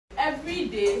every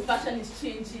day fashion is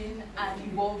changing and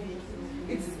evolving.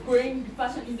 It's growing, the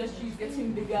fashion industry is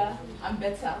getting bigger and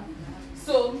better.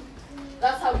 So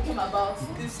that's how we came about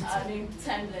this name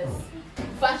Timeless.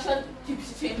 Fashion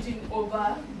keeps changing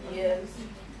over the years.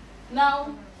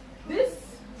 Now, this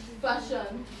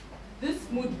fashion, this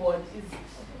mood board is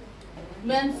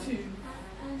meant to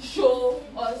show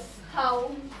us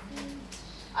how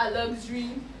a luxury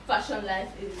fashion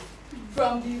life is.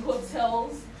 From the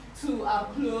hotels to our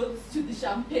clothes to the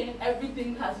champagne,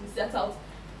 everything has been set out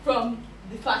from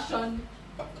the fashion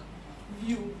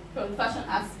view, from the fashion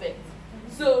aspect.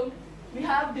 So we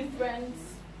have different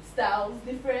styles,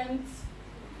 different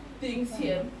things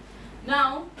here.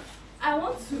 Now, I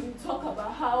want to talk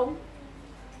about how,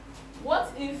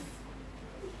 what if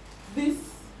this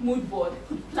mood board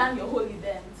could plan your whole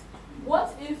event?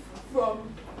 What if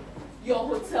from your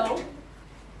hotel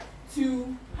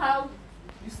to how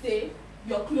you stay,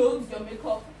 your clothes, your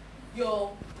makeup,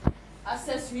 your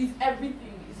accessories,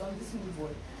 everything is on this mood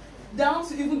board. Down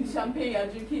to even the champagne you're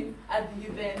drinking at the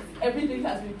event, everything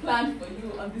has been planned for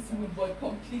you on this mood board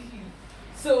completely.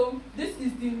 So this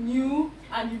is the new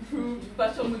and improved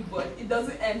fashion mood board. It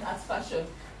doesn't end as fashion.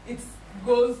 It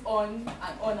goes on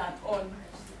and on and on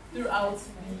throughout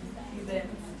the event.